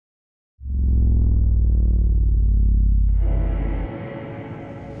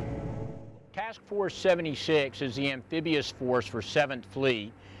Task Force 76 is the amphibious force for 7th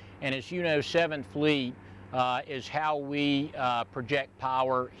Fleet, and as you know, 7th Fleet is how we project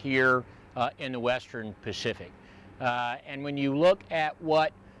power here in the Western Pacific. And when you look at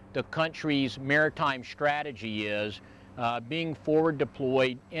what the country's maritime strategy is, being forward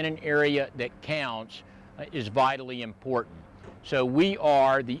deployed in an area that counts is vitally important. So we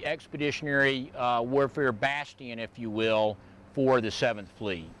are the expeditionary warfare bastion, if you will, for the 7th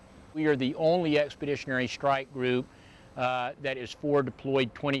Fleet. We are the only expeditionary strike group that is forward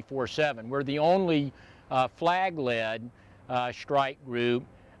deployed 24/7. We're the only flag-led strike group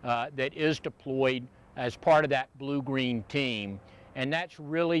that is deployed as part of that blue-green team. And that's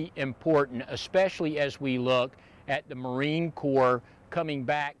really important, especially as we look at the Marine Corps coming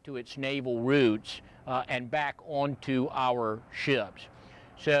back to its naval roots and back onto our ships.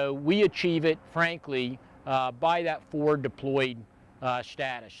 So we achieve it, frankly, by that forward deployed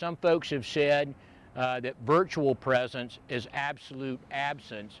status. Some folks have said that virtual presence is absolute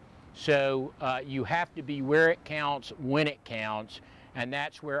absence. So you have to be where it counts, when it counts, and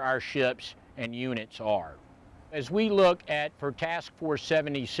that's where our ships and units are. As we look at, for Task Force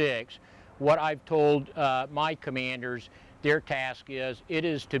 76, what I've told my commanders, their task is, it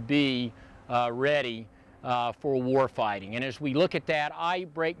is to be ready for warfighting. And as we look at that, I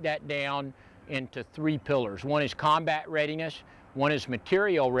break that down into 3 pillars. One is combat readiness, one is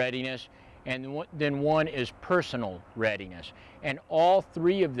material readiness, and then one is personal readiness. And all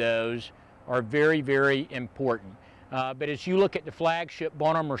 3 of those are very, very important. But as you look at the flagship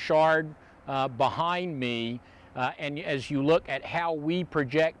Bonhomme Richard behind me, and as you look at how we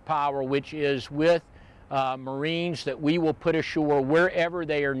project power, which is with Marines that we will put ashore wherever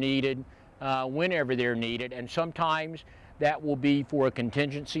they are needed, whenever they're needed, and sometimes that will be for a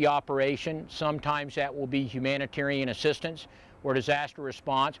contingency operation, sometimes that will be humanitarian assistance or disaster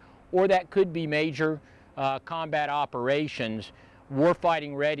response, or that could be major combat operations.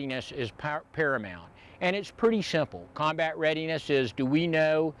 Warfighting readiness is paramount. And it's pretty simple. Combat readiness is, do we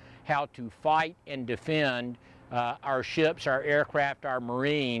know how to fight and defend our ships, our aircraft, our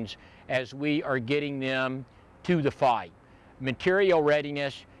Marines as we are getting them to the fight? Material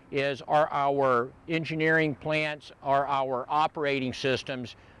readiness is, are our engineering plants, are our operating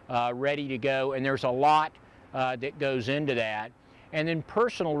systems ready to go? And there's a lot that goes into that. And then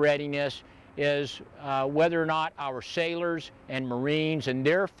personal readiness is whether or not our sailors and Marines and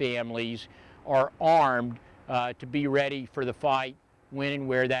their families are armed to be ready for the fight when and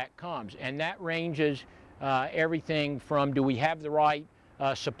where that comes. And that ranges everything from, do we have the right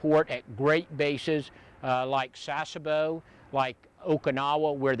support at great bases like Sasebo, like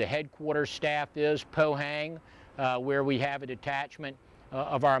Okinawa, where the headquarters staff is, Pohang, where we have a detachment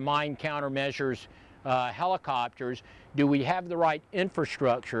of our mine countermeasures helicopters. Do we have the right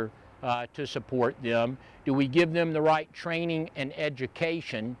infrastructure to support them? Do we give them the right training and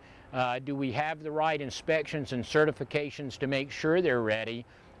education? Do we have the right inspections and certifications to make sure they're ready?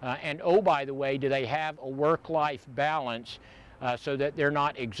 And oh, by the way, do they have a work-life balance so that they're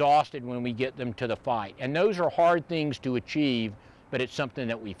not exhausted when we get them to the fight? And those are hard things to achieve, but it's something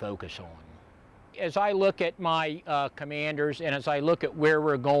that we focus on. As I look at my commanders and as I look at where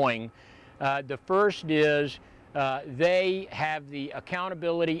we're going, the first is they have the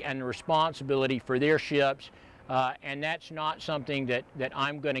accountability and the responsibility for their ships, and that's not something that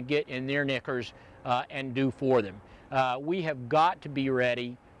I'm going to get in their knickers and do for them. We have got to be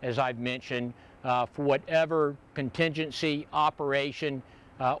ready, as I've mentioned, for whatever contingency, operation,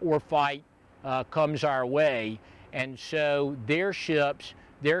 or fight comes our way. And so their ships,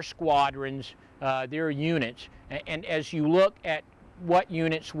 their squadrons, their units, and as you look at what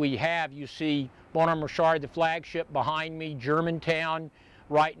units we have, you see Bonhomme Richard, the flagship behind me. Germantown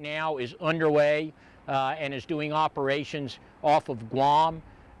right now is underway and is doing operations off of Guam.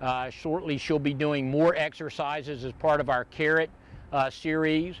 Shortly she'll be doing more exercises as part of our Carrot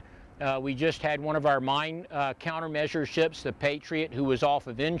series. We just had one of our mine countermeasure ships, the Patriot, who was off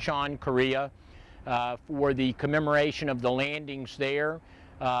of Incheon, Korea, for the commemoration of the landings there,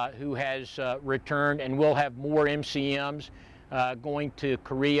 who has returned, and we'll have more MCMs going to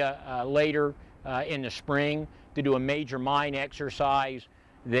Korea later in the spring to do a major mine exercise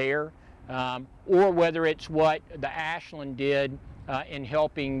there, or whether it's what the Ashland did in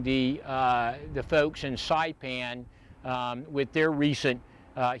helping the folks in Saipan with their recent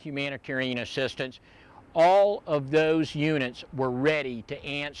humanitarian assistance. All of those units were ready to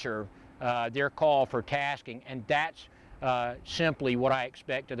answer their call for tasking, and that's simply what I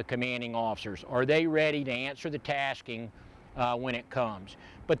expect of the commanding officers. Are they ready to answer the tasking when it comes?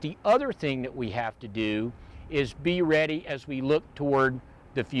 But the other thing that we have to do is be ready as we look toward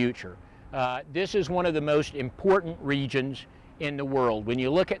the future. This is one of the most important regions in the world. When you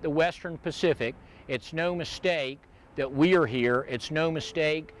look at the Western Pacific, it's no mistake that we are here. It's no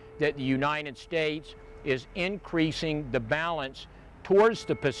mistake that the United States is increasing the balance towards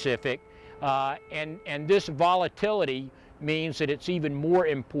the Pacific, and this volatility means that it's even more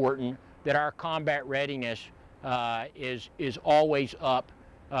important that our combat readiness is always up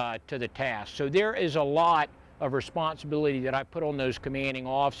to the task. So there is a lot of responsibility that I put on those commanding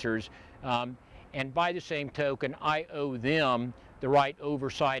officers, and by the same token, I owe them the right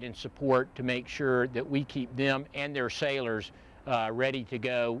oversight and support to make sure that we keep them and their sailors ready to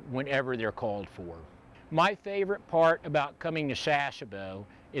go whenever they're called for. My favorite part about coming to Sasebo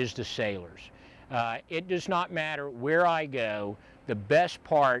is the sailors. It does not matter where I go, the best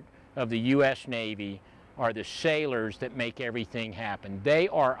part of the U.S. Navy are the sailors that make everything happen. They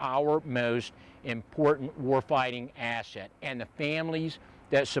are our most important warfighting asset, and the families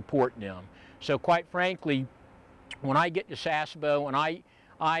that support them. So quite frankly, when I get to Sasebo, and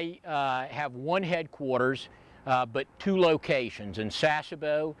I have one headquarters, but two locations, in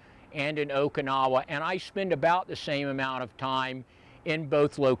Sasebo and in Okinawa, and I spend about the same amount of time in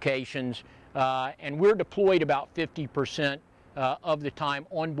both locations, and we're deployed about 50% of the time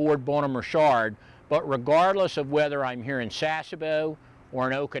on board Bonhomme Richard. But regardless of whether I'm here in Sasebo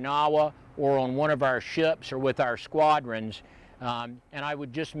or in Okinawa or on one of our ships or with our squadrons, and I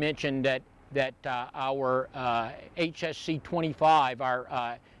would just mention that our HSC-25,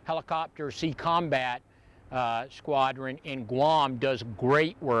 our helicopter sea combat squadron in Guam, does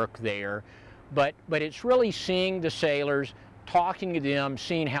great work there. But it's really seeing the sailors, talking to them,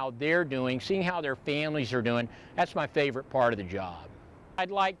 seeing how they're doing, seeing how their families are doing. That's my favorite part of the job. I'd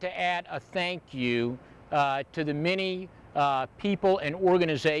like to add a thank you to the many people and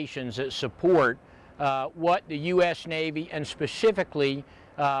organizations that support what the U.S. Navy, and specifically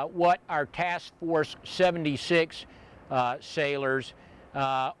what our Task Force 76 sailors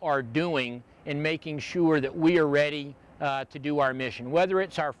are doing in making sure that we are ready to do our mission. Whether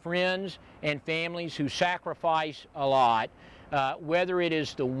it's our friends and families who sacrifice a lot, whether it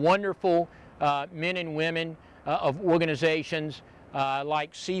is the wonderful men and women of organizations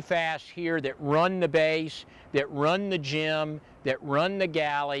like CFAS here that run the base, that run the gym, that run the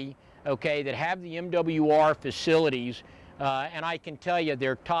galley, okay, that have the MWR facilities, and I can tell you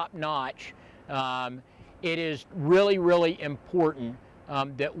they're top-notch. It is really, really important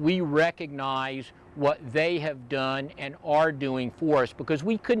that we recognize what they have done and are doing for us, because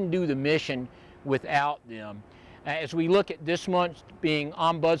we couldn't do the mission without them. As we look at this month being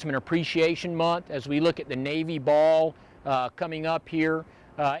Ombudsman Appreciation Month, as we look at the Navy Ball coming up here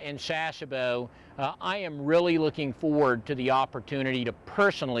in Sasebo, I am really looking forward to the opportunity to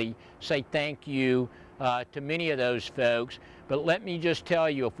personally say thank you to many of those folks. But let me just tell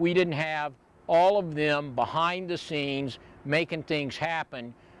you, if we didn't have all of them behind the scenes making things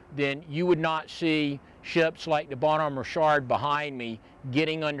happen, then you would not see ships like the Bonhomme Richard behind me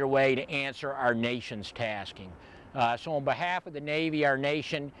getting underway to answer our nation's tasking. So on behalf of the Navy, our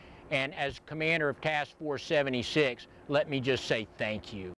nation, and as commander of Task Force 76, let me just say thank you.